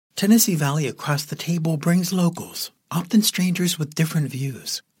Tennessee Valley Across the Table brings locals, often strangers with different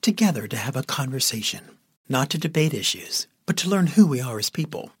views, together to have a conversation, not to debate issues, but to learn who we are as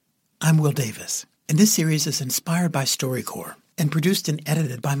people. I'm Will Davis, and this series is inspired by StoryCorps and produced and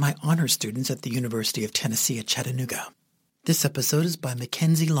edited by my honors students at the University of Tennessee at Chattanooga. This episode is by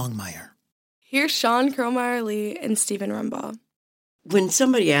Mackenzie Longmire. Here's Shawn Kurrelmeier-Lee and Stephen Rumbaugh. When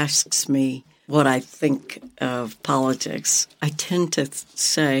somebody asks me what I think of politics, I tend to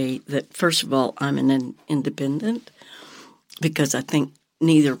say that, first of all, I'm an independent because I think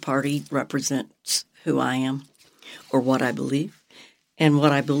neither party represents who I am or what I believe. And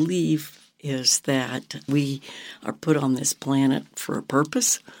what I believe is that we are put on this planet for a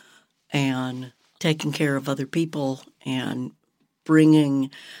purpose, and taking care of other people and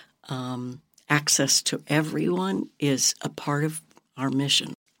bringing access to everyone is a part of our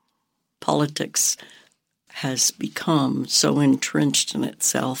mission. Politics has become so entrenched in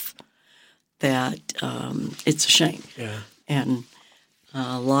itself that it's a shame. Yeah. And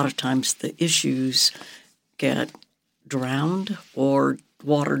a lot of times the issues get drowned or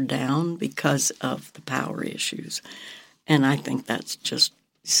watered down because of the power issues. And I think that's just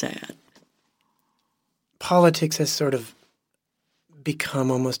sad. Politics has sort of become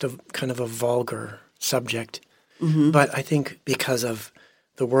almost a kind of a vulgar subject. Mm-hmm. But I think because of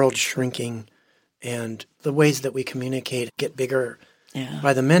the world shrinking and the ways that we communicate get bigger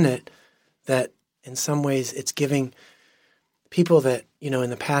by the minute, that in some ways it's giving people that, in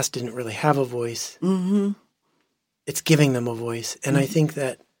the past didn't really have a voice, it's giving them a voice. And I think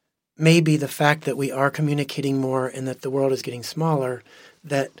that maybe the fact that we are communicating more and that the world is getting smaller,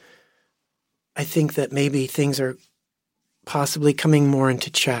 that I think that maybe things are possibly coming more into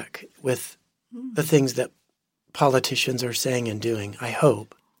check with the things that politicians are saying and doing, I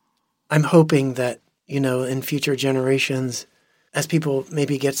hope. I'm hoping that, in future generations, as people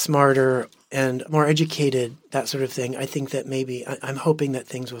maybe get smarter and more educated, that sort of thing, I think that maybe I'm hoping that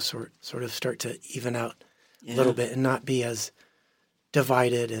things will sort of start to even out a little bit and not be as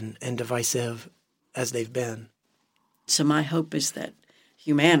divided and divisive as they've been. So my hope is that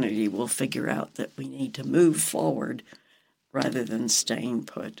humanity will figure out that we need to move forward rather than staying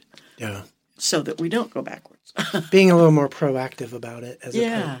put. Yeah. So that we don't go backwards. Being a little more proactive about it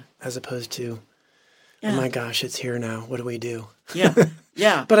as opposed to, oh my gosh, it's here now. What do we do?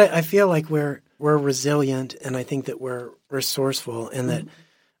 Yeah. But I feel like we're resilient, and I think that we're resourceful, and that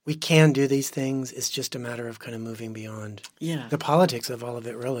we can do these things. It's just a matter of kind of moving beyond the politics of all of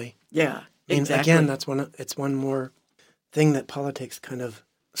it, really. Yeah, I mean, exactly. Again, it's one more thing that politics kind of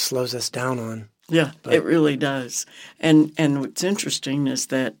slows us down on. Yeah, it really does. And what's interesting is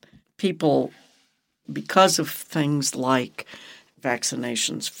that people, because of things like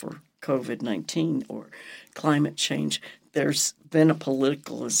vaccinations for COVID-19 or climate change, there's been a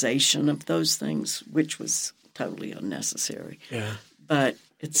politicalization of those things, which was totally unnecessary. Yeah. But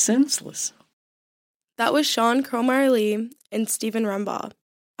it's senseless. That was Shawn Kurrelmeier-Lee and Stephen Rumbaugh.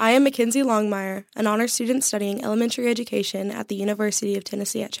 I am Mackenzie Longmire, an honors student studying elementary education at the University of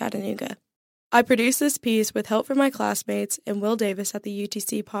Tennessee at Chattanooga. I produced this piece with help from my classmates and Will Davis at the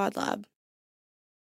UTC Pod Lab.